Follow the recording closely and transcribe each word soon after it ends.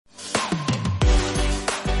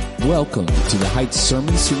Welcome to the Heights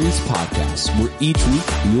Sermon Series podcast, where each week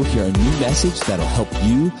you'll hear a new message that'll help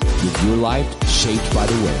you with your life shaped by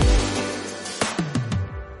the Word.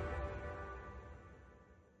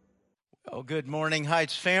 Well, good morning,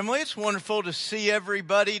 Heights family. It's wonderful to see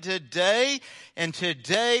everybody today. And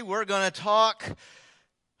today we're going to talk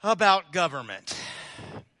about government.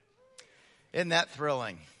 Isn't that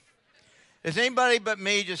thrilling? Does anybody but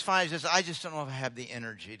me just find this? I just don't know if I have the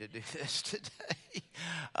energy to do this today.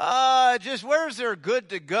 Just where's there good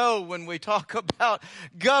to go when we talk about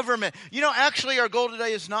government? You know, actually our goal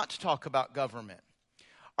today is not to talk about government.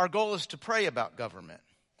 Our goal is to pray about government.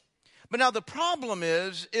 But now the problem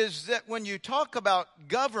is that when you talk about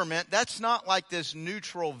government, that's not like this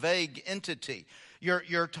neutral, vague entity.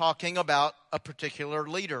 You're talking about a particular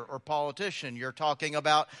leader or politician. You're talking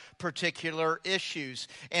about particular issues.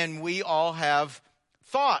 And we all have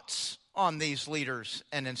thoughts on these leaders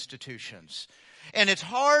and institutions. And it's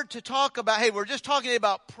hard to talk about, hey, we're just talking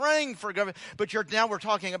about praying for government, but now we're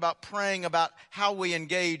talking about praying about how we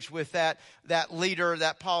engage with that leader,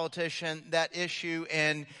 that politician, that issue,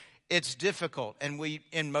 and it's difficult. And we,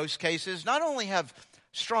 in most cases, not only have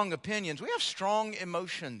strong opinions, we have strong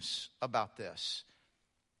emotions about this.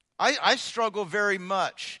 I struggle very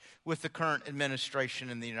much with the current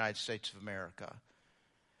administration in the United States of America.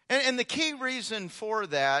 And the key reason for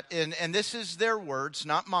that, and this is their words,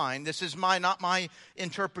 not mine. This is not my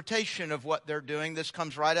interpretation of what they're doing. This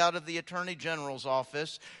comes right out of the Attorney General's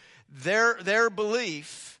office. Their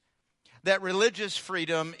belief that religious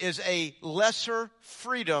freedom is a lesser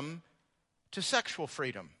freedom to sexual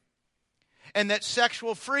freedom. And that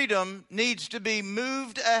sexual freedom needs to be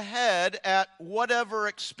moved ahead at whatever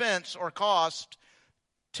expense or cost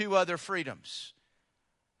to other freedoms.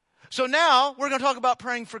 So now we're going to talk about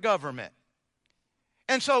praying for government.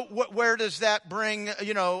 And so where does that bring,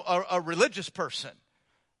 a religious person?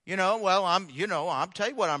 I'll tell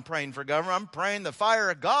you what I'm praying for government. I'm praying the fire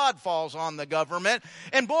of God falls on the government.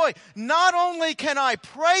 And boy, not only can I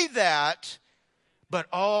pray that, but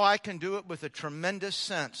I can do it with a tremendous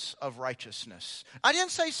sense of righteousness. I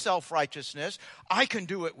didn't say self-righteousness. I can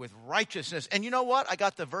do it with righteousness. And you know what? I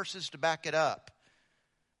got the verses to back it up.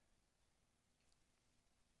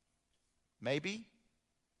 Maybe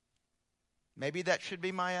that should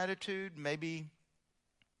be my attitude. Maybe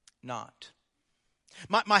not.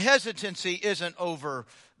 My hesitancy isn't over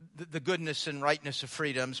the goodness and rightness of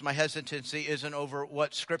freedoms. My hesitancy isn't over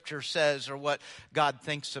what Scripture says or what God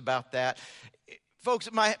thinks about that.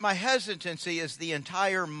 Folks, my hesitancy is the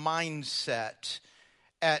entire mindset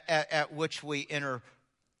at which we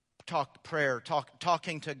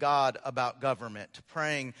talking to God about government,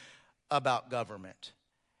 praying about government.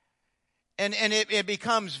 And it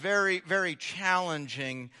becomes very, very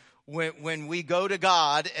challenging when we go to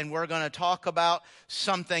God and we're going to talk about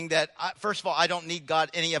something that, first of all, I don't need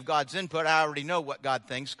any of God's input. I already know what God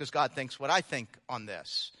thinks because God thinks what I think on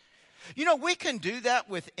this. We can do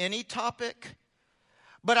that with any topic.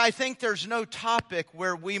 But I think there's no topic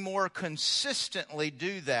where we more consistently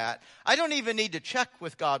do that. I don't even need to check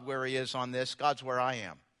with God where He is on this. God's where I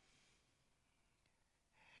am.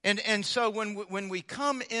 And so when we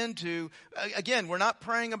come into, again, we're not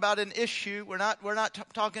praying about an issue. We're not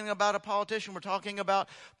talking about a politician. We're talking about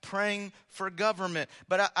praying for government.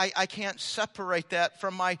 But I can't separate that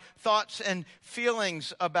from my thoughts and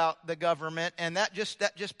feelings about the government. And that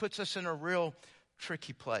just puts us in a real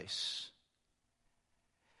tricky place.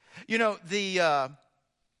 God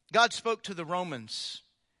spoke to the Romans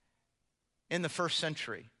in the first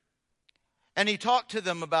century. And He talked to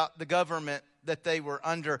them about the government that they were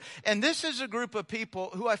under. And this is a group of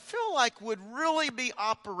people who I feel like would really be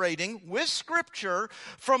operating with Scripture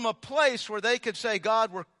from a place where they could say,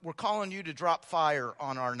 God, we're calling you to drop fire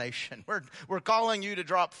on our nation. We're calling you to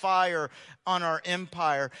drop fire on our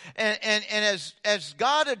empire. And as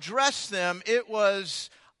God addressed them, it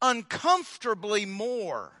was uncomfortably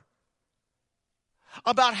more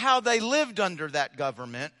about how they lived under that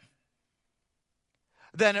government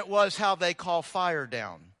than it was how they call fire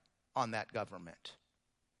down on that government.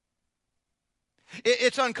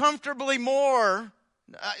 It's uncomfortably more,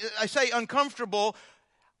 I say uncomfortable,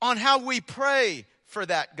 on how we pray for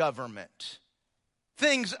that government.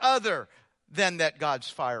 Things other than that God's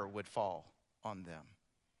fire would fall on them.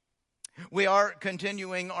 We are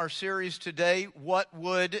continuing our series today, What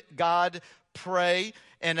Would God Pray?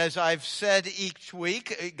 And as I've said each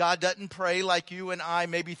week, God doesn't pray like you and I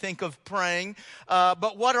maybe think of praying.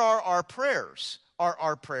 But what are our prayers?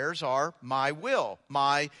 Our prayers are my will,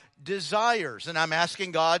 my desires. And I'm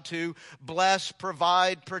asking God to bless,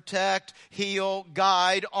 provide, protect, heal,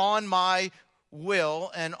 guide on my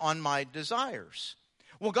will and on my desires.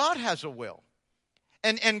 Well, God has a will.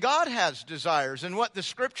 And God has desires. And what the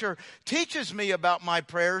Scripture teaches me about my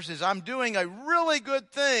prayers is I'm doing a really good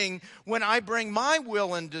thing when I bring my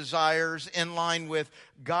will and desires in line with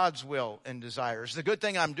God's will and desires. The good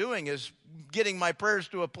thing I'm doing is getting my prayers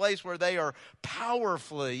to a place where they are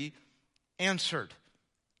powerfully answered.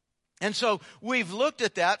 And so we've looked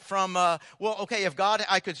at that from, if God,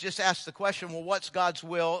 I could just ask the question, well, what's God's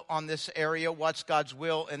will on this area? What's God's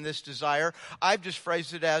will in this desire? I've just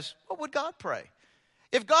phrased it as, what would God pray?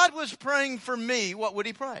 If God was praying for me, what would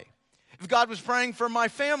he pray? If God was praying for my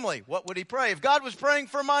family, what would he pray? If God was praying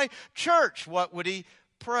for my church, what would he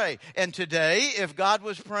pray? And today, if God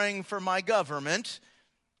was praying for my government,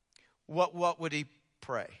 what would he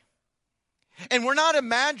pray? And we're not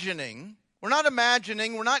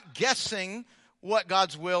guessing what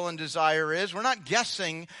God's will and desire is. We're not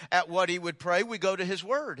guessing at what he would pray. We go to his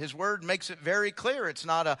word. His word makes it very clear. It's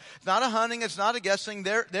not a hunting. It's not a guessing.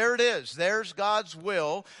 There it is. There's God's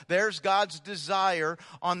will. There's God's desire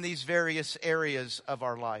on these various areas of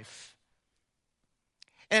our life.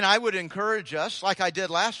 And I would encourage us, like I did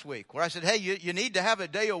last week, where I said, hey, you need to have a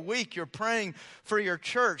day a week you're praying for your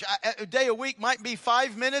church. A day a week might be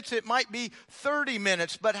 5 minutes, it might be 30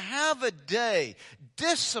 minutes, but have a day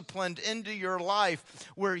disciplined into your life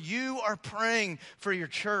where you are praying for your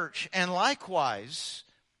church. And likewise,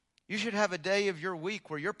 you should have a day of your week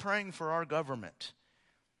where you're praying for our government.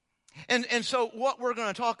 And so what we're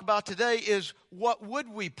going to talk about today is, what would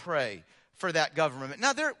we pray for that government?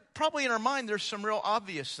 Now, there probably in our mind, there's some real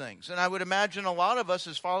obvious things. And I would imagine a lot of us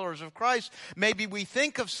as followers of Christ, maybe we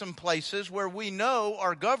think of some places where we know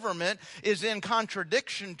our government is in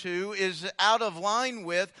contradiction to, is out of line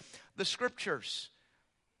with the Scriptures.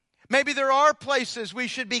 Maybe there are places we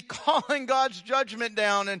should be calling God's judgment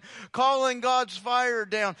down and calling God's fire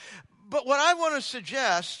down. But what I want to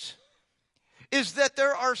suggest is that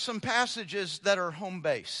there are some passages that are home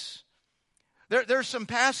base. There's some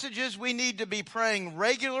passages we need to be praying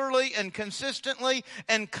regularly and consistently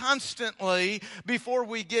and constantly before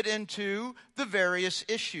we get into the various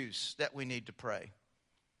issues that we need to pray.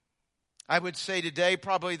 I would say today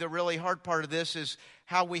probably the really hard part of this is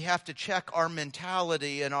how we have to check our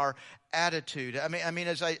mentality and our attitude. I mean,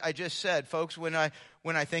 as I just said, folks, when I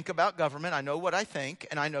think about government, I know what I think,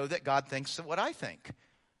 and I know that God thinks what I think.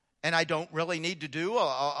 And I don't really need to do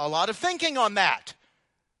a lot of thinking on that.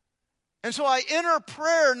 And so I enter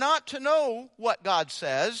prayer not to know what God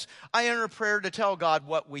says. I enter prayer to tell God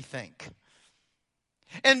what we think.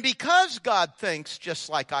 And because God thinks just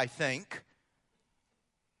like I think,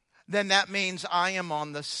 then that means I am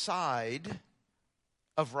on the side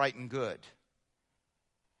of right and good.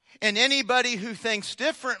 And anybody who thinks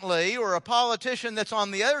differently, or a politician that's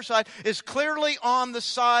on the other side, is clearly on the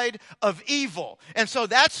side of evil. And so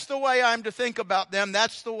that's the way I'm to think about them.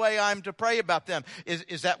 That's the way I'm to pray about them.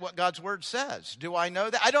 Is that what God's word says? Do I know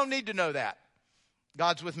that? I don't need to know that.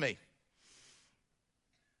 God's with me.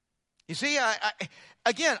 You see,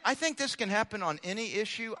 I think this can happen on any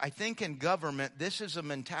issue. I think in government, this is a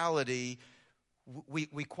mentality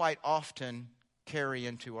we quite often carry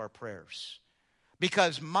into our prayers.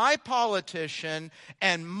 Because my politician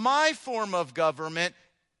and my form of government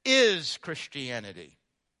is Christianity.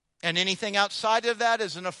 And anything outside of that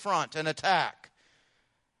is an affront, an attack.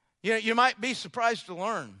 You might be surprised to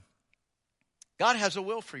learn God has a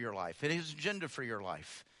will for your life. It is an agenda for your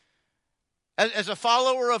life. As a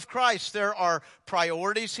follower of Christ, there are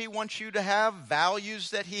priorities he wants you to have,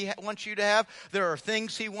 values that he wants you to have. There are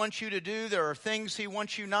things he wants you to do. There are things he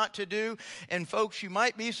wants you not to do. And folks, you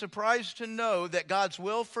might be surprised to know that God's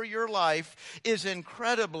will for your life is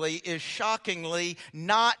shockingly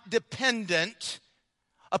not dependent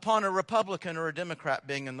upon a Republican or a Democrat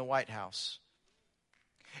being in the White House.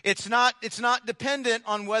 It's not dependent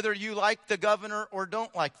on whether you like the governor or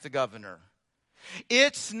don't like the governor.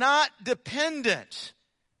 It's not dependent.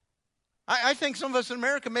 I think some of us in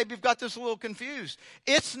America maybe have got this a little confused.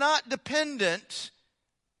 It's not dependent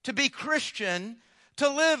to be Christian to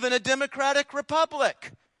live in a democratic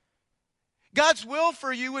republic. God's will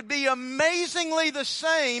for you would be amazingly the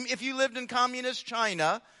same if you lived in communist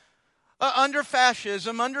China, under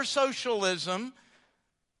fascism, under socialism,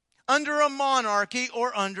 under a monarchy,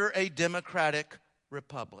 or under a democratic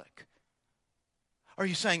republic. Are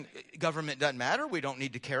you saying government doesn't matter? We don't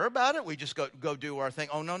need to care about it? We just go do our thing?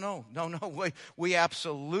 Oh, no. We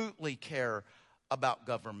absolutely care about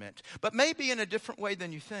government. But maybe in a different way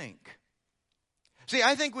than you think. See,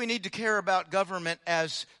 I think we need to care about government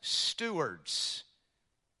as stewards.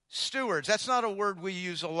 Stewards. That's not a word we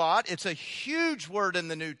use a lot. It's a huge word in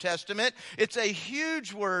the New Testament. It's a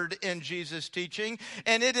huge word in Jesus' teaching.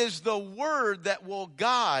 And it is the word that will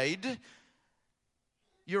guide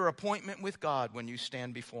your appointment with God when you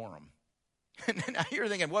stand before Him. And now you're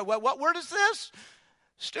thinking, what word is this?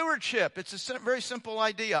 Stewardship. It's a very simple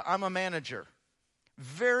idea. I'm a manager.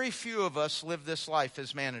 Very few of us live this life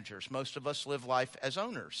as managers. Most of us live life as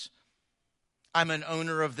owners. I'm an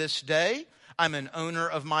owner of this day. I'm an owner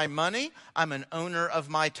of my money. I'm an owner of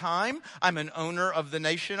my time. I'm an owner of the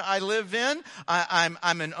nation I live in.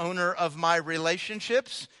 I'm an owner of my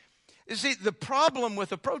relationships. You see, the problem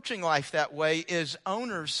with approaching life that way is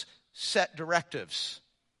owners set directives.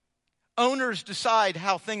 Owners decide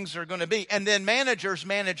how things are going to be, and then managers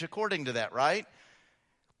manage according to that, right?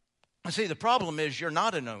 See, the problem is you're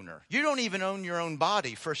not an owner. You don't even own your own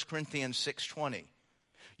body, 1 Corinthians 6:20.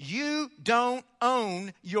 You don't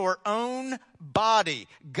own your own body.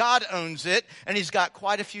 God owns it, and He's got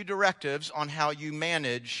quite a few directives on how you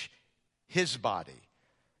manage His body,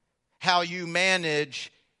 how you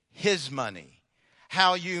manage His money,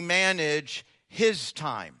 how you manage His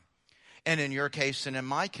time. And in your case and in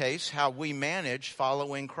my case, how we manage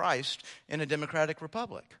following Christ in a democratic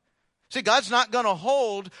republic. See, God's not going to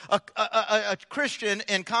hold a Christian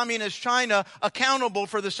in communist China accountable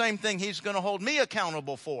for the same thing He's going to hold me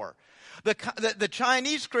accountable for. The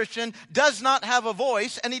Chinese Christian does not have a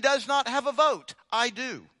voice, and he does not have a vote. I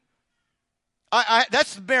do.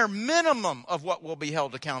 That's the bare minimum of what we'll be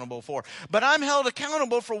held accountable for. But I'm held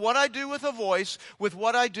accountable for what I do with a voice, with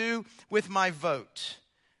what I do with my vote.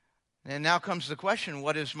 And now comes the question,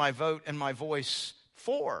 what is my vote and my voice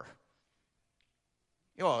for?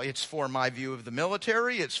 Well, it's for my view of the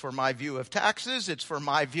military. It's for my view of taxes. It's for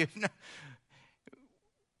my view.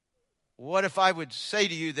 What if I would say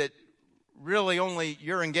to you that really only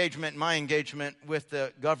your engagement, my engagement with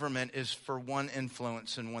the government is for one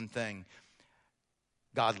influence and one thing?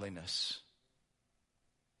 Godliness.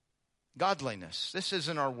 Godliness. This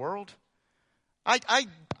isn't our world.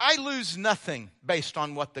 I lose nothing based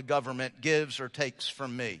on what the government gives or takes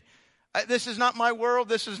from me. This is not my world.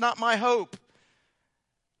 This is not my hope.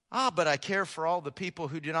 But I care for all the people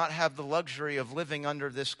who do not have the luxury of living under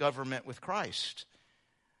this government with Christ.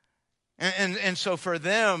 And so for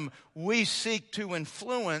them, we seek to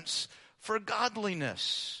influence for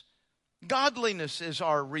godliness. Godliness is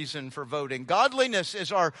our reason for voting. Godliness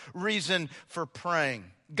is our reason for praying.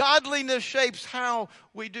 Godliness shapes how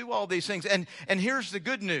we do all these things. And here's the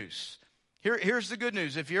good news. Here's the good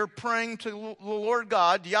news. If you're praying to the Lord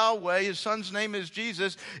God, Yahweh, His Son's name is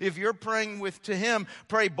Jesus, if you're praying to Him,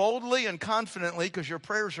 pray boldly and confidently because your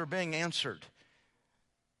prayers are being answered.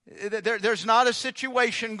 There's not a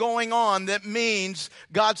situation going on that means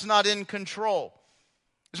God's not in control.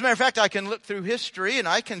 As a matter of fact, I can look through history and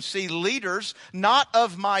I can see leaders not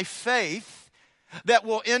of my faith that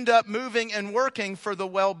will end up moving and working for the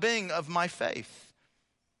well-being of my faith.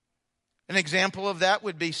 An example of that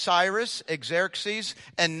would be Cyrus, Xerxes,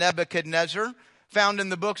 and Nebuchadnezzar, found in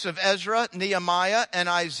the books of Ezra, Nehemiah, and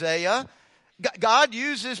Isaiah. God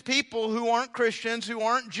uses people who aren't Christians, who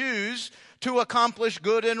aren't Jews, to accomplish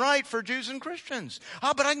good and right for Jews and Christians.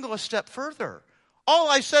 But I can go a step further. All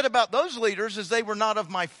I said about those leaders is they were not of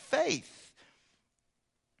my faith.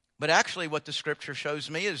 But actually what the Scripture shows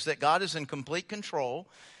me is that God is in complete control,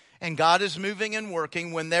 and God is moving and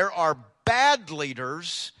working when there are bad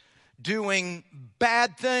leaders doing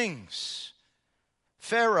bad things.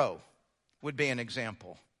 Pharaoh would be an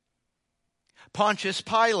example. Pontius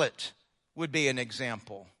Pilate would be an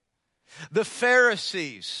example. The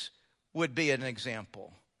Pharisees would be an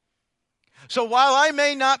example. So while I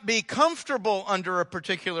may not be comfortable under a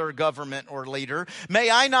particular government or leader, may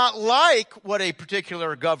I not like what a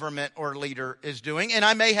particular government or leader is doing, and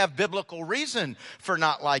I may have biblical reason for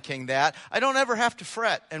not liking that, I don't ever have to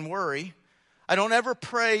fret and worry. I don't ever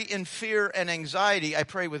pray in fear and anxiety. I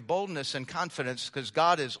pray with boldness and confidence because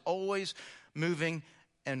God is always moving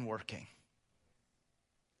and working.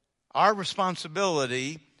 Our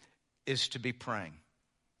responsibility is to be praying.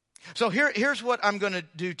 So here's what I'm going to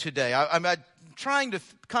do today. I'm trying to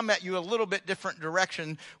come at you a little bit different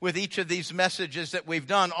direction with each of these messages that we've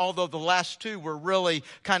done, although the last two were really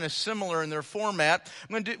kind of similar in their format.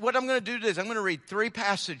 What I'm going to do is I'm going to read 3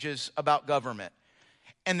 passages about government,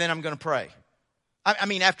 and then I'm going to pray.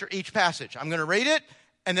 After each passage. I'm going to read it,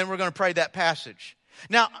 and then we're going to pray that passage.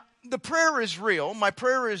 Now, the prayer is real. My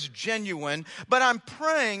prayer is genuine, but I'm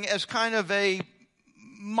praying as kind of a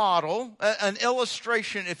model, an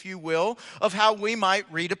illustration, if you will, of how we might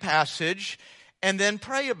read a passage and then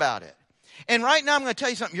pray about it. And right now I'm going to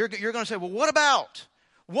tell you something. You're going to say, well, what about?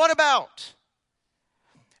 What about?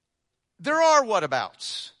 There are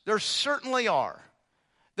whatabouts. There certainly are.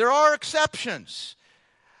 There are exceptions.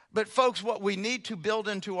 But folks, what we need to build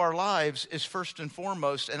into our lives is first and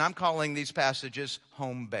foremost, and I'm calling these passages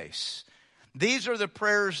home base. These are the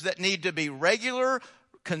prayers that need to be regular,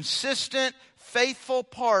 consistent, faithful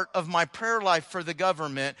part of my prayer life for the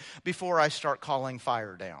government before I start calling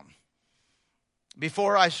fire down.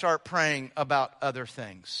 Before I start praying about other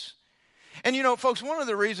things. And you know, folks, one of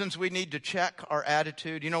the reasons we need to check our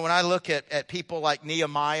attitude, when I look at people like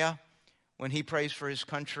Nehemiah, when he prays for his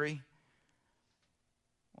country,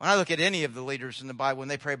 when I look at any of the leaders in the Bible, when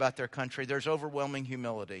they pray about their country, there's overwhelming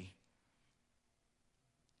humility.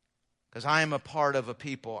 Because I am a part of a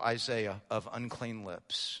people, Isaiah, of unclean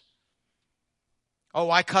lips. Oh,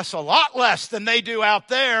 I cuss a lot less than they do out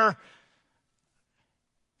there.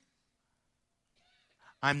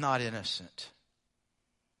 I'm not innocent.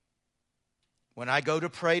 When I go to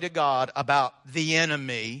pray to God about the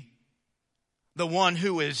enemy, the one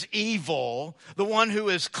who is evil, the one who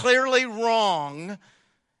is clearly wrong,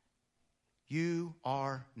 you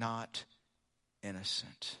are not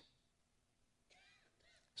innocent.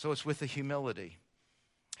 So it's with the humility.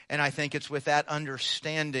 And I think it's with that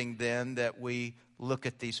understanding then that we look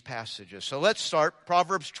at these passages. So let's start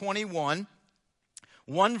Proverbs 21.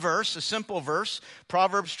 One verse, a simple verse,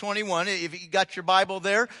 Proverbs 21. If you got your Bible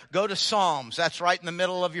there, go to Psalms. That's right in the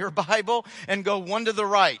middle of your Bible. And go one to the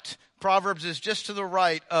right. Proverbs is just to the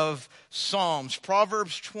right of Psalms.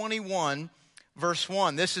 Proverbs 21, verse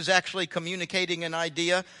 1. This is actually communicating an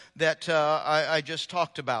idea that I just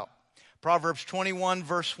talked about. Proverbs 21,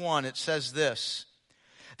 verse 1. It says this.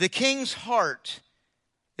 The king's heart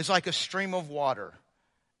is like a stream of water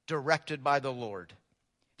directed by the Lord.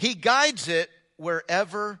 He guides it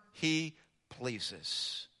wherever he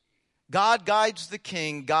pleases. God guides the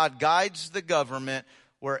king. God guides the government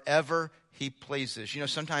wherever he pleases.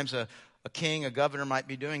 Sometimes a king, a governor might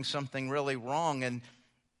be doing something really wrong, and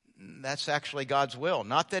that's actually God's will.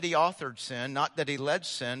 Not that he authored sin, not that he led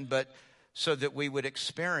sin, but so that we would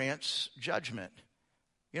experience judgment.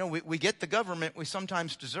 We get the government we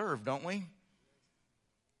sometimes deserve, don't we?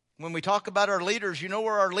 When we talk about our leaders, you know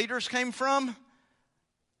where our leaders came from?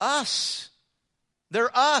 Us.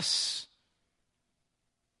 They're us.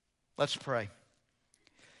 Let's pray.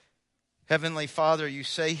 Heavenly Father, you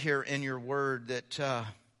say here in your word that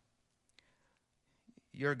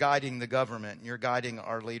you're guiding the government, and you're guiding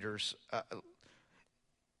our leaders.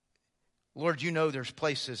 Lord, you know there's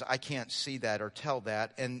places I can't see that or tell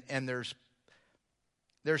that, and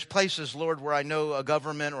there's places, Lord, where I know a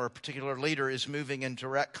government or a particular leader is moving in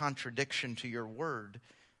direct contradiction to your word.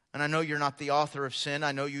 And I know you're not the author of sin.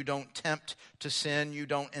 I know you don't tempt to sin. You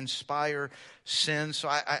don't inspire sin. So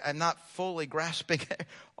I'm not fully grasping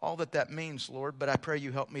all that means, Lord, but I pray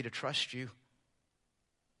you help me to trust you.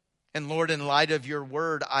 And Lord, in light of your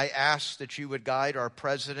word, I ask that you would guide our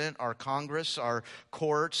president, our Congress, our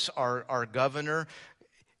courts, our governor.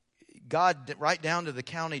 God, right down to the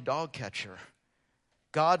county dog catcher.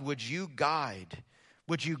 God, would you guide?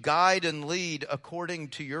 Would you guide and lead according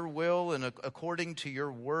to your will and according to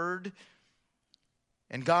your word?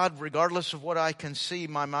 And God, regardless of what I can see,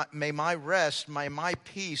 may my rest, may my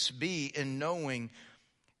peace be in knowing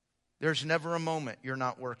there's never a moment you're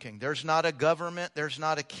not working. There's not a government, there's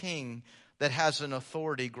not a king that has an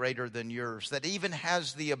authority greater than yours, that even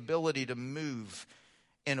has the ability to move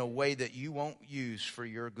in a way that you won't use for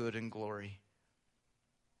your good and glory.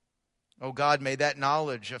 Oh God, may that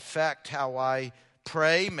knowledge affect how I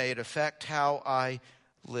pray. May it affect how I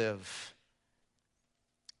live.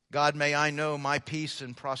 God, may I know my peace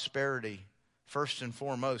and prosperity, first and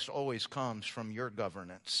foremost, always comes from your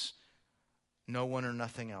governance. No one or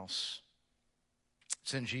nothing else.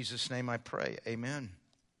 It's in Jesus' name I pray. Amen.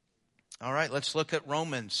 All right, let's look at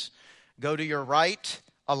Romans. Go to your right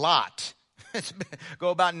a lot. Go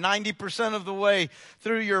about 90% of the way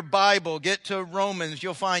through your Bible. Get to Romans.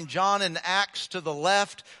 You'll find John and Acts to the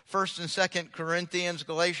left, 1st and 2nd Corinthians,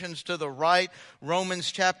 Galatians to the right,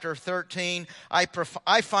 Romans chapter 13.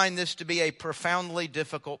 I find this to be a profoundly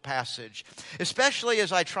difficult passage, especially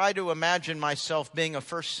as I try to imagine myself being a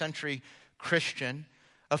first century Christian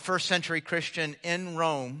in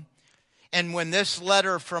Rome. And when this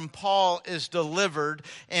letter from Paul is delivered,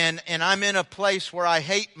 and I'm in a place where I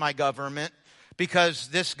hate my government, because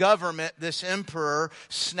this government, this emperor,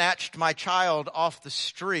 snatched my child off the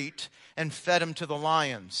street and fed him to the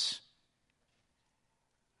lions.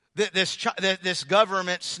 This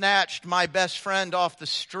government snatched my best friend off the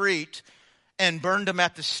street and burned him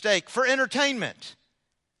at the stake for entertainment.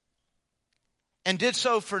 And did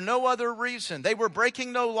so for no other reason. They were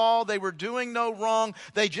breaking no law. They were doing no wrong.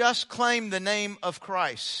 They just claimed the name of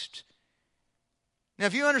Christ. Now,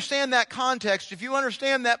 if you understand that context, if you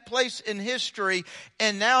understand that place in history,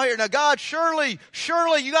 and now here, now God, surely,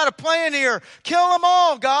 you got a plan here. Kill them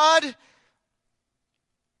all, God.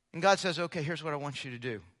 And God says, okay, here's what I want you to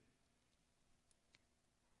do.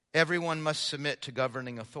 Everyone must submit to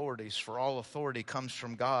governing authorities, for all authority comes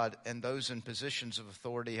from God, and those in positions of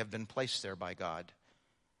authority have been placed there by God.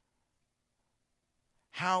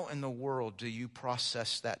 How in the world do you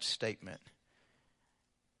process that statement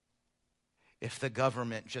if the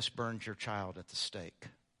government just burned your child at the stake?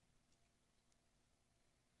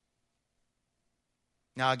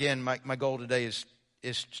 Now again, my goal today is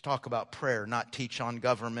to talk about prayer, not teach on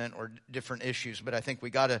government or different issues, but I think we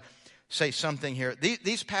got to say something here.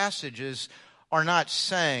 These passages are not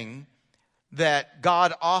saying that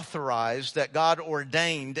God authorized, that God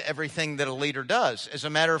ordained everything that a leader does. As a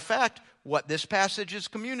matter of fact, what this passage is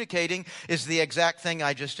communicating is the exact thing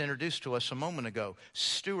I just introduced to us a moment ago: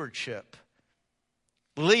 stewardship.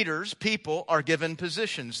 Leaders, people, are given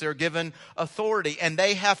positions. They're given authority, and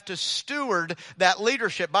they have to steward that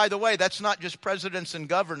leadership. By the way, that's not just presidents and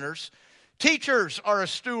governors. Teachers are a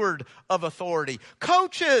steward of authority.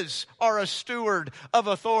 Coaches are a steward of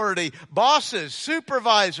authority. Bosses,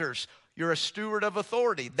 supervisors, you're a steward of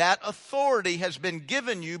authority. That authority has been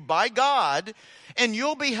given you by God, and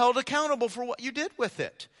you'll be held accountable for what you did with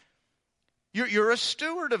it. You're a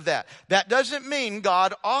steward of that. That doesn't mean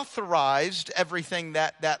God authorized everything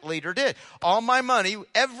that leader did. All my money,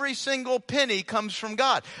 every single penny comes from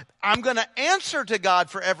God. I'm going to answer to God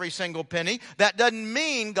for every single penny. That doesn't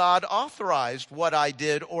mean God authorized what I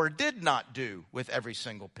did or did not do with every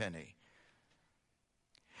single penny.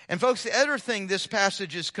 And folks, the other thing this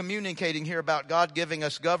passage is communicating here about God giving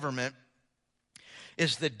us government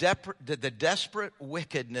is the desperate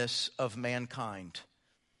wickedness of mankind.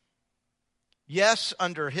 Yes,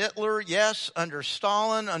 under Hitler. Yes, under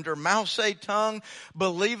Stalin, under Mao Zedong.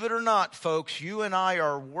 Believe it or not, folks, you and I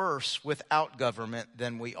are worse without government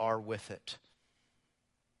than we are with it.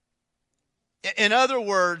 In other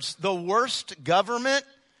words, the worst government,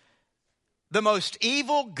 the most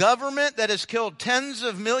evil government that has killed tens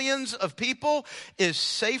of millions of people, is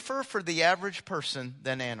safer for the average person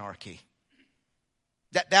than anarchy.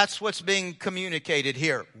 That's what's being communicated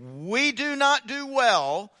here. We do not do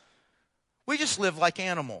well. We just live like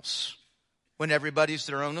animals when everybody's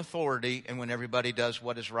their own authority and when everybody does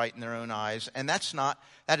what is right in their own eyes. And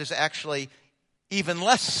that is actually even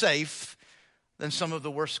less safe than some of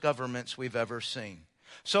the worst governments we've ever seen.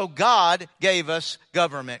 So God gave us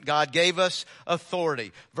government. God gave us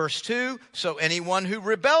authority. Verse 2, so anyone who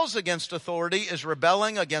rebels against authority is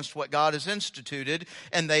rebelling against what God has instituted,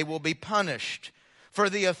 and they will be punished. For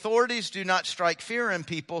the authorities do not strike fear in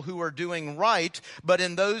people who are doing right, but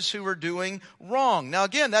in those who are doing wrong. Now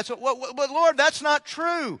again, but Lord, that's not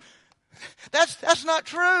true. That's not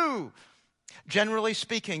true. Generally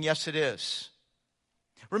speaking, yes it is.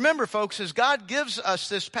 Remember, folks, as God gives us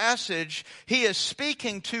this passage, He is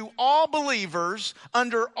speaking to all believers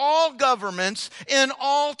under all governments in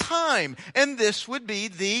all time. And this would be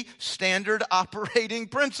the standard operating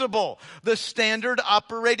principle, the standard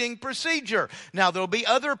operating procedure. Now, there'll be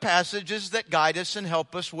other passages that guide us and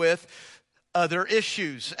help us with other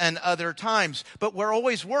issues and other times. But we're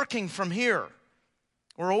always working from here.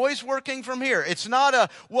 We're always working from here. It's not a,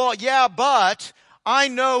 well, yeah, but I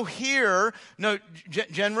know here. No,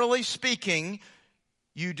 generally speaking,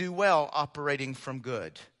 you do well operating from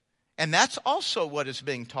good. And that's also what is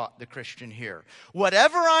being taught the Christian here.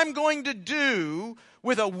 Whatever I'm going to do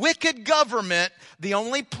with a wicked government, the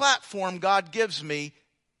only platform God gives me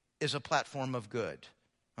is a platform of good.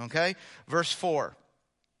 Okay? Verse 4.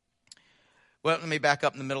 Well, let me back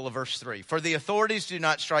up in the middle of verse 3. For the authorities do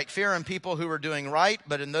not strike fear in people who are doing right,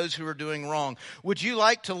 but in those who are doing wrong. Would you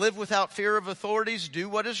like to live without fear of authorities? Do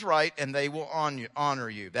what is right, and they will honor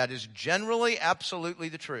you. That is generally absolutely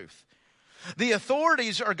the truth. The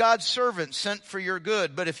authorities are God's servants sent for your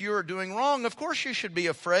good. But if you are doing wrong, of course you should be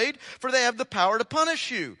afraid, for they have the power to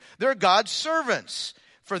punish you. They're God's servants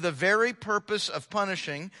for the very purpose of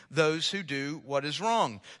punishing those who do what is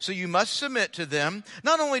wrong. So you must submit to them,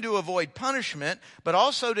 not only to avoid punishment, but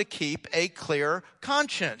also to keep a clear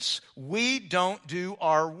conscience. We don't do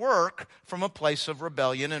our work from a place of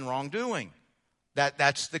rebellion and wrongdoing.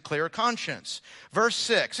 That's the clear conscience. Verse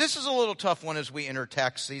 6. This is a little tough one as we enter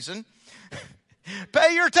tax season.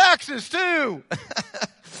 Pay your taxes too.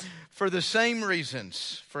 For the same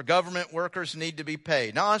reasons, for government workers need to be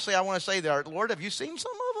paid. Now, honestly, I want to say there, Lord, have you seen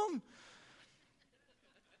some of them?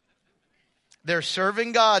 They're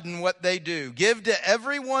serving God in what they do. Give to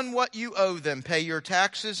everyone what you owe them. Pay your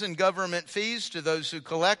taxes and government fees to those who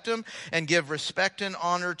collect them, and give respect and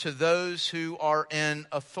honor to those who are in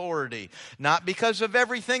authority. Not because of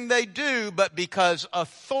everything they do, but because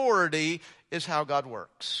authority is how God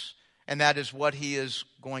works. And that is what He is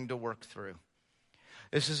going to work through.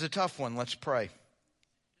 This is a tough one. Let's pray.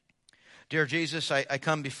 Dear Jesus, I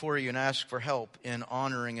come before you and ask for help in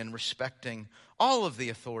honoring and respecting all of the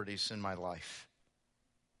authorities in my life.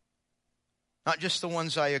 Not just the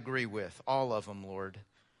ones I agree with, all of them, Lord.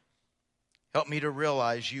 Help me to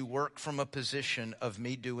realize you work from a position of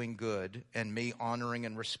me doing good and me honoring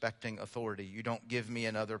and respecting authority. You don't give me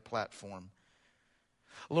another platform.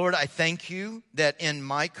 Lord, I thank you that in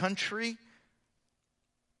my country,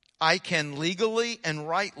 I can legally and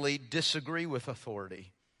rightly disagree with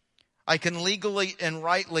authority. I can legally and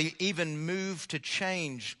rightly even move to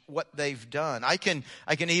change what they've done. I can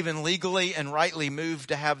even legally and rightly move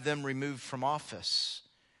to have them removed from office.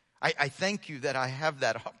 I thank you that I have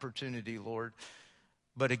that opportunity, Lord.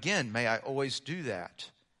 But again, may I always do that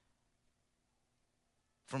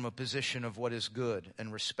from a position of what is good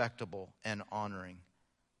and respectable and honoring.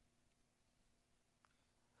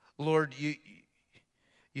 Lord, you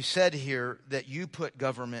said here that you put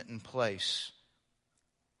government in place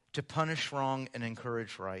to punish wrong and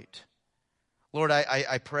encourage right. Lord,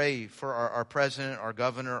 I pray for our president, our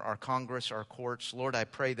governor, our Congress, our courts. Lord, I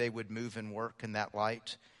pray they would move and work in that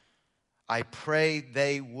light. I pray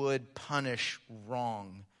they would punish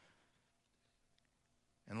wrong.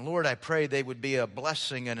 And Lord, I pray they would be a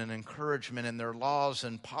blessing and an encouragement in their laws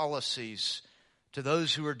and policies to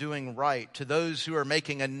those who are doing right, to those who are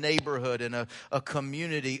making a neighborhood and a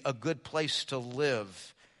community a good place to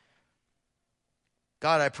live.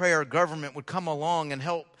 God, I pray our government would come along and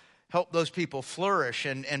help those people flourish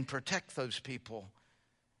and protect those people.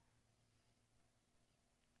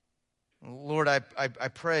 Lord, I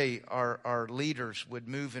pray our leaders would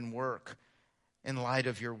move and work in light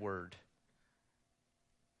of your word.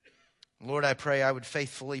 Lord, I pray I would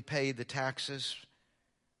faithfully pay the taxes.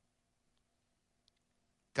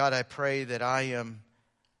 God, I pray that I'm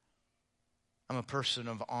a person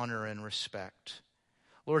of honor and respect.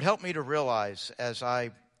 Lord, help me to realize as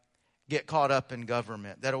I get caught up in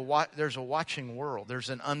government that there's a watching world. There's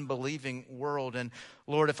an unbelieving world. And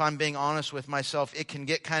Lord, if I'm being honest with myself, it can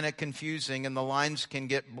get kind of confusing and the lines can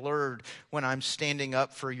get blurred when I'm standing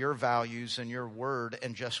up for your values and your word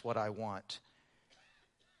and just what I want.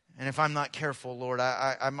 And if I'm not careful, Lord,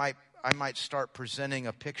 I might start presenting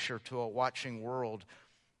a picture to a watching world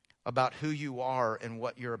about who you are and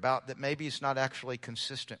what you're about that maybe is not actually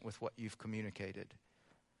consistent with what you've communicated.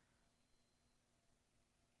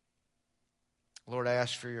 Lord, I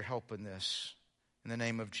ask for your help in this. In the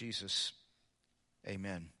name of Jesus,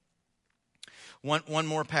 amen. One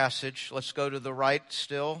more passage. Let's go to the right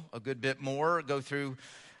still, a good bit more. Go through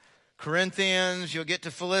Corinthians. You'll get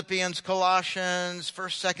to Philippians, Colossians,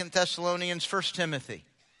 1st, 2nd Thessalonians, 1 Timothy.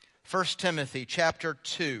 1 Timothy chapter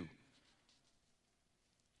 2.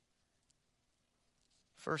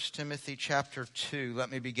 1 Timothy chapter 2.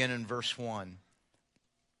 Let me begin in verse 1.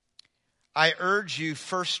 I urge you,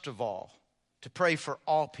 first of all, to pray for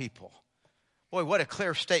all people. Boy, what a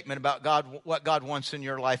clear statement about God, what God wants in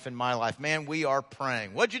your life and my life. Man, we are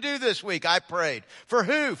praying. What'd you do this week? I prayed. For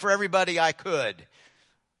who? For everybody I could.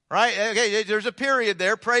 Right? Okay, there's a period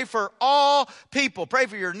there. Pray for all people. Pray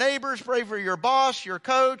for your neighbors. Pray for your boss, your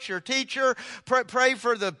coach, your teacher. Pray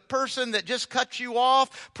for the person that just cut you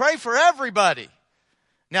off. Pray for everybody.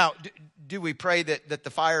 Now, do we pray that the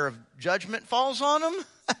fire of judgment falls on them?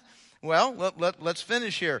 Well, let's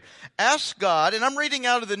finish here. Ask God, and I'm reading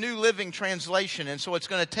out of the New Living Translation, and so it's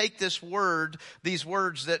going to take these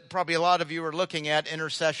words that probably a lot of you are looking at,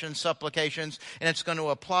 intercession, supplications, and it's going to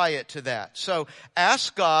apply it to that. So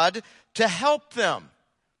ask God to help them.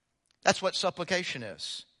 That's what supplication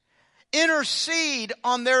is. Intercede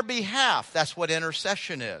on their behalf. That's what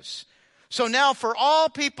intercession is. So now for all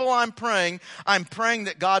people I'm praying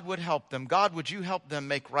that God would help them. God, would you help them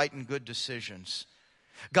make right and good decisions?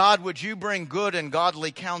 God, would you bring good and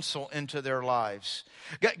godly counsel into their lives?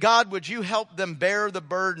 God, would you help them bear the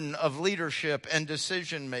burden of leadership and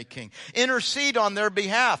decision making? Intercede on their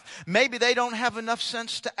behalf. Maybe they don't have enough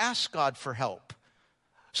sense to ask God for help.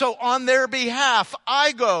 So on their behalf,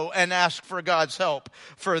 I go and ask for God's help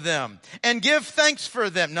for them. And give thanks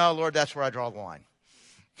for them. No, Lord, that's where I draw the line.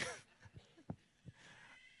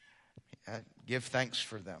 Give thanks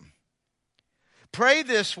for them. Pray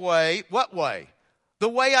this way. What way? The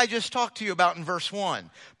way I just talked to you about in verse 1.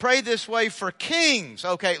 Pray this way for kings.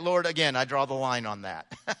 Okay, Lord, again, I draw the line on that.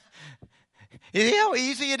 You see how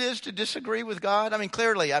easy it is to disagree with God?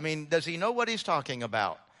 Clearly, does he know what he's talking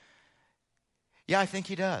about? Yeah, I think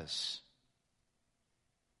he does.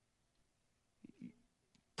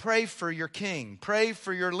 Pray for your king. Pray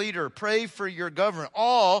for your leader. Pray for your government.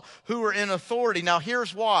 All who are in authority. Now,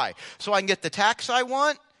 here's why. So I can get the tax I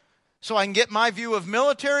want. So I can get my view of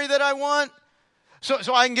military that I want.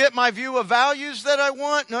 So I can get my view of values that I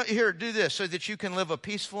want. No, here, do this so that you can live a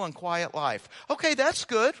peaceful and quiet life. Okay, that's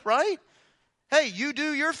good, right? Hey, you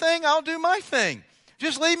do your thing, I'll do my thing.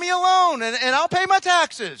 Just leave me alone and I'll pay my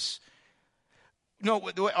taxes.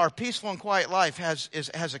 No, our peaceful and quiet life has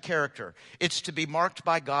a character. It's to be marked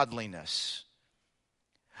by godliness.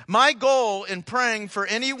 My goal in praying for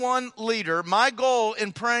any one leader, my goal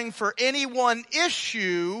in praying for any one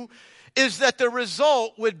issue is that the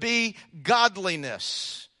result would be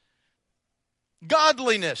godliness.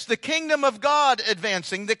 Godliness, the kingdom of God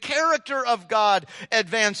advancing, the character of God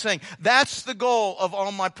advancing. That's the goal of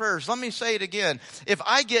all my prayers. Let me say it again. If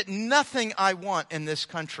I get nothing I want in this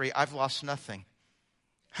country, I've lost nothing.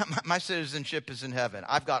 My citizenship is in heaven.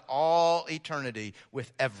 I've got all eternity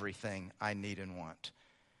with everything I need and want.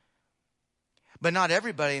 But not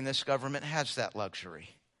everybody in this government has that luxury.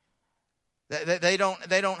 They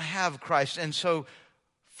don't have Christ. And so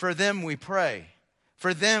for them we pray.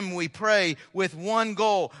 For them we pray with one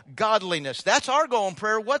goal, godliness. That's our goal in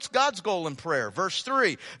prayer. What's God's goal in prayer? Verse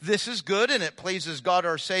 3, this is good and it pleases God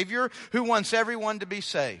our Savior who wants everyone to be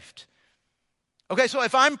saved. Okay, so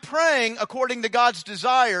if I'm praying according to God's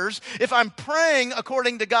desires, if I'm praying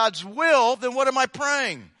according to God's will, then what am I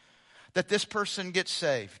praying? That this person gets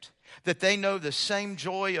saved. That they know the same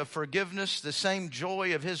joy of forgiveness, the same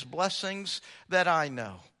joy of His blessings that I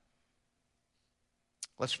know.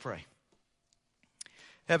 Let's pray.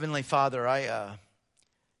 Heavenly Father, I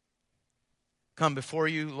come before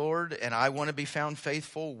you, Lord, and I want to be found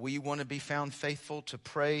faithful. We want to be found faithful to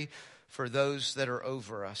pray for those that are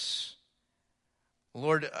over us.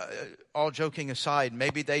 Lord, all joking aside,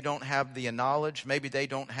 maybe they don't have the knowledge, maybe they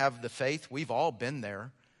don't have the faith. We've all been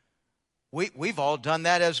there. We've all done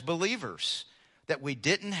that as believers, that we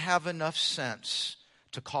didn't have enough sense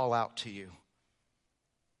to call out to you.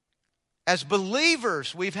 As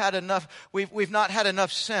believers, we've not had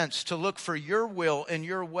enough sense to look for your will and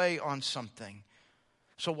your way on something.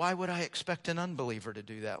 So why would I expect an unbeliever to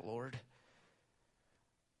do that, Lord?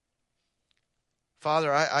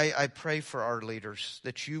 Father, I pray for our leaders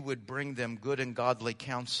that you would bring them good and godly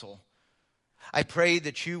counsel. I pray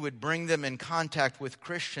that you would bring them in contact with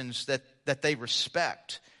Christians that they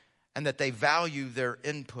respect and that they value their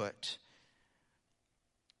input.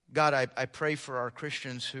 God, I pray for our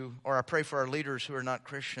Christians I pray for our leaders who are not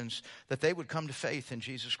Christians, that they would come to faith in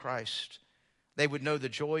Jesus Christ. They would know the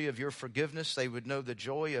joy of your forgiveness. They would know the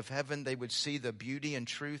joy of heaven. They would see the beauty and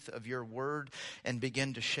truth of your word and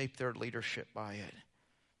begin to shape their leadership by it.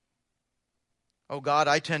 Oh God,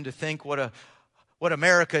 I tend to think what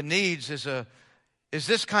America needs is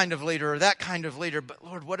this kind of leader or that kind of leader. But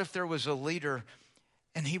Lord, what if there was a leader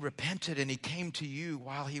and he repented and he came to you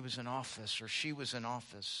while he was in office or she was in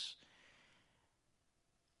office?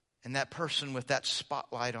 And that person with that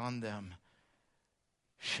spotlight on them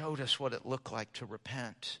showed us what it looked like to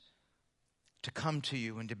repent, to come to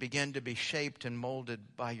you and to begin to be shaped and molded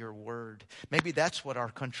by your word. Maybe that's what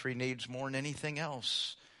our country needs more than anything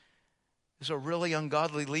else, is a really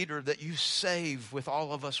ungodly leader that you save with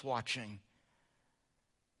all of us watching.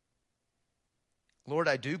 Lord,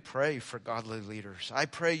 I do pray for godly leaders. I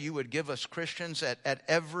pray you would give us Christians at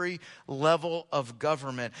every level of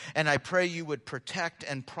government. And I pray you would protect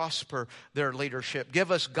and prosper their leadership.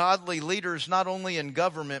 Give us godly leaders not only in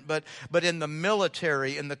government, but in the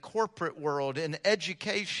military, in the corporate world, in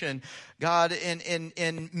education, God,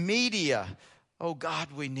 in media. Oh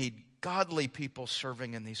God, we need godly people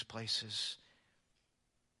serving in these places.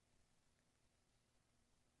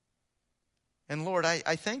 And Lord,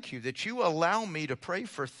 I thank you that you allow me to pray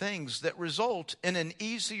for things that result in an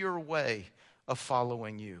easier way of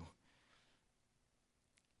following you.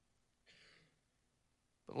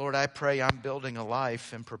 But Lord, I pray I'm building a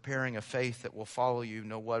life and preparing a faith that will follow you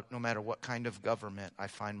no matter what kind of government I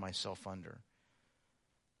find myself under.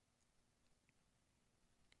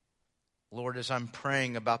 Lord, as I'm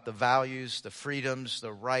praying about the values, the freedoms,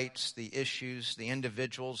 the rights, the issues, the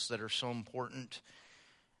individuals that are so important,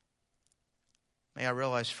 may I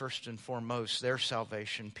realize first and foremost their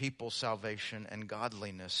salvation, people's salvation, and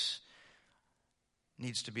godliness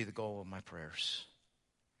needs to be the goal of my prayers.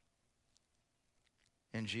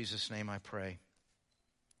 In Jesus' name I pray.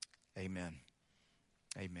 Amen.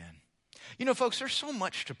 Amen. You know, folks, there's so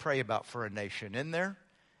much to pray about for a nation, isn't there?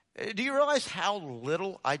 Do you realize how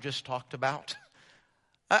little I just talked about?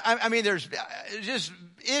 I mean, there's just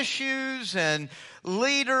issues and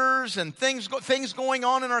leaders and things going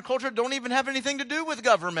on in our culture that don't even have anything to do with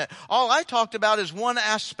government. All I talked about is one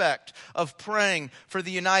aspect of praying for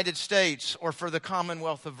the United States or for the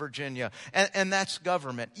Commonwealth of Virginia, and that's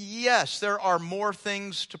government. Yes, there are more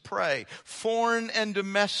things to pray, foreign and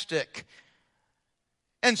domestic.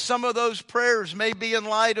 And some of those prayers may be in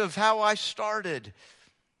light of how I started.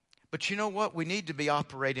 But you know what? We need to be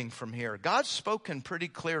operating from here. God's spoken pretty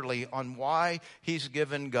clearly on why He's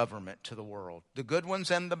given government to the world. The good ones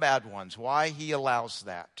and the bad ones. Why He allows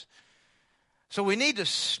that. So we need to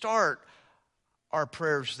start our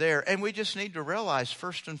prayers there. And we just need to realize,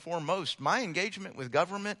 first and foremost, my engagement with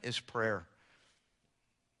government is prayer.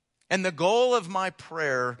 And the goal of my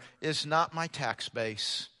prayer is not my tax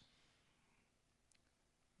base.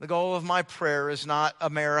 The goal of my prayer is not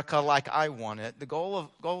America like I want it. The goal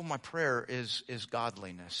of my prayer is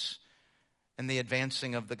godliness and the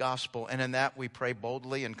advancing of the gospel. And in that we pray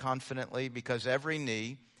boldly and confidently because every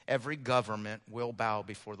knee, every government will bow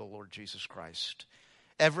before the Lord Jesus Christ.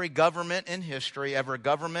 Every government in history, every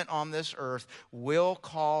government on this earth will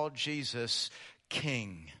call Jesus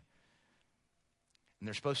King. And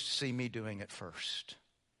they're supposed to see me doing it first,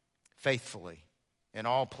 faithfully. In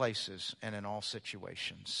all places and in all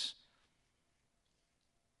situations.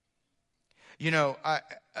 You know, I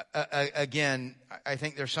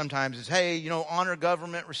think there's sometimes it's, hey, honor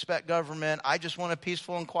government, respect government. I just want a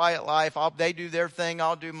peaceful and quiet life. They do their thing,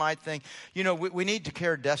 I'll do my thing. We need to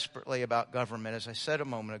care desperately about government. As I said a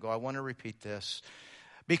moment ago, I want to repeat this.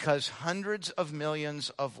 Because hundreds of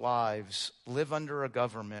millions of lives live under a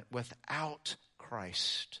government without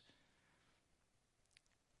Christ.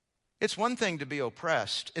 It's one thing to be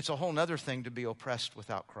oppressed. It's a whole other thing to be oppressed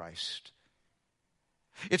without Christ.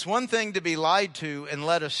 It's one thing to be lied to and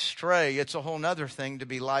led astray. It's a whole other thing to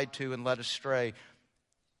be lied to and led astray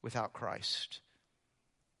without Christ.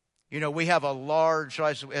 We have a large,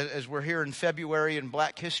 as we're here in February in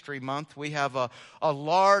Black History Month, we have a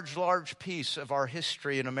large piece of our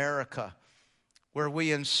history in America where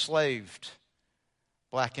we enslaved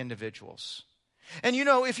black individuals. And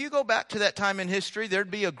if you go back to that time in history,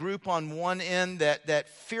 there'd be a group on one end that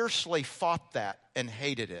fiercely fought that and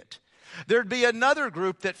hated it. There'd be another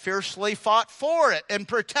group that fiercely fought for it and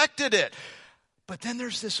protected it. But then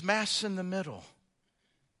there's this mass in the middle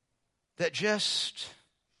that just,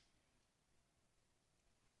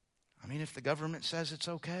 if the government says it's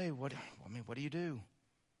okay, what do you do?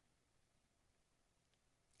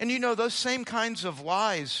 And those same kinds of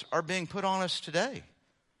lies are being put on us today.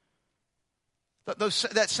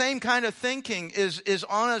 That same kind of thinking is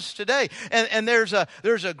on us today. And there's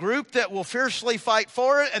a group that will fiercely fight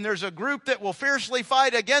for it, and there's a group that will fiercely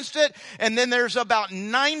fight against it, and then there's about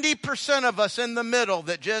 90% of us in the middle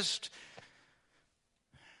that just,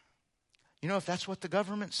 if that's what the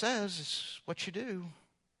government says, it's what you do.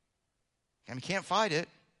 And you can't fight it.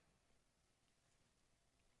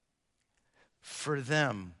 For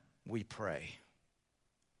them, we pray.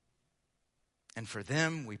 And for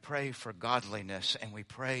them, we pray for godliness and we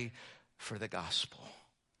pray for the gospel.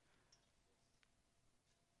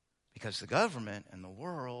 Because the government and the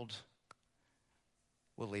world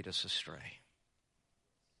will lead us astray.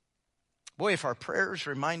 Boy, if our prayers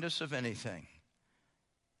remind us of anything,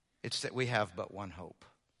 it's that we have but one hope.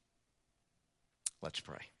 Let's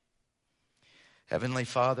pray. Heavenly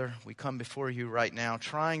Father, we come before you right now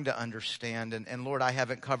trying to understand. And Lord, I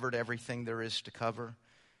haven't covered everything there is to cover.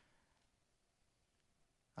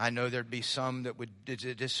 I know there'd be some that would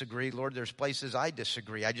disagree. Lord, there's places I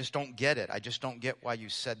disagree. I just don't get it. I just don't get why you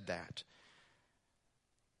said that.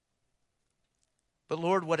 But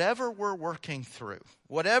Lord, whatever we're working through,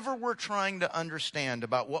 whatever we're trying to understand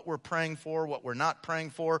about what we're praying for, what we're not praying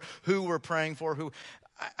for, who we're praying for,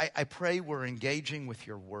 I pray we're engaging with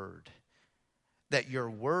your word. That your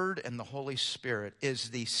word and the Holy Spirit is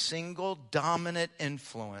the single dominant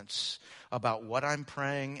influence about what I'm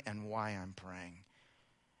praying and why I'm praying.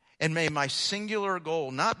 And may my singular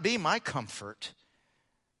goal not be my comfort.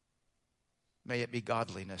 May it be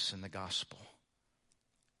godliness in the gospel.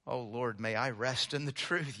 Oh Lord, may I rest in the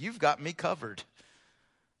truth. You've got me covered.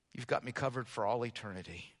 You've got me covered for all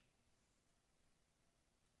eternity.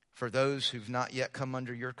 For those who've not yet come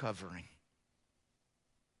under your covering,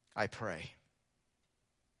 I pray.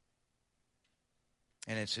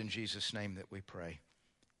 And it's in Jesus' name that we pray.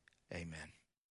 Amen.